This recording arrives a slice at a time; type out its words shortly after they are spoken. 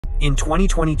In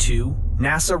 2022,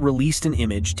 NASA released an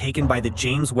image taken by the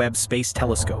James Webb Space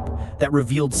Telescope that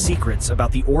revealed secrets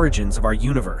about the origins of our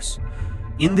universe.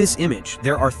 In this image,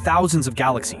 there are thousands of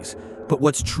galaxies, but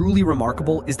what's truly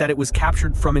remarkable is that it was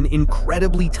captured from an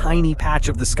incredibly tiny patch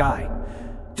of the sky.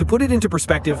 To put it into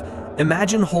perspective,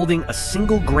 imagine holding a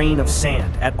single grain of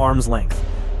sand at arm's length.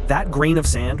 That grain of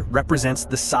sand represents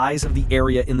the size of the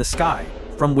area in the sky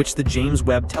from which the James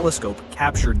Webb Telescope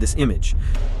captured this image.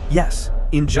 Yes,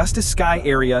 in just a sky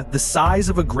area the size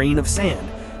of a grain of sand,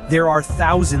 there are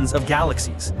thousands of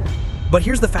galaxies. But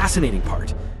here's the fascinating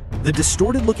part. The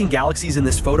distorted-looking galaxies in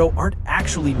this photo aren't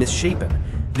actually misshapen.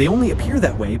 They only appear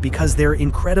that way because they're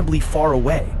incredibly far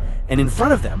away, and in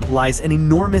front of them lies an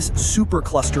enormous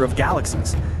supercluster of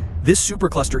galaxies. This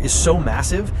supercluster is so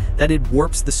massive that it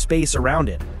warps the space around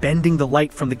it, bending the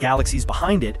light from the galaxies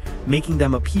behind it, making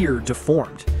them appear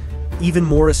deformed. Even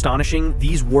more astonishing,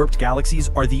 these warped galaxies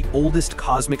are the oldest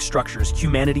cosmic structures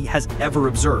humanity has ever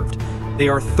observed. They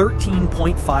are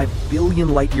 13.5 billion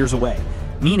light-years away,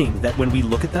 meaning that when we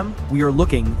look at them, we are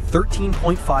looking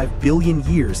 13.5 billion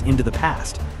years into the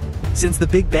past. Since the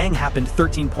Big Bang happened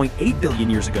 13.8 billion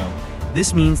years ago,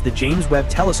 this means the James Webb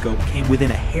Telescope came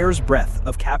within a hair's breadth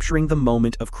of capturing the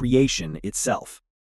moment of creation itself.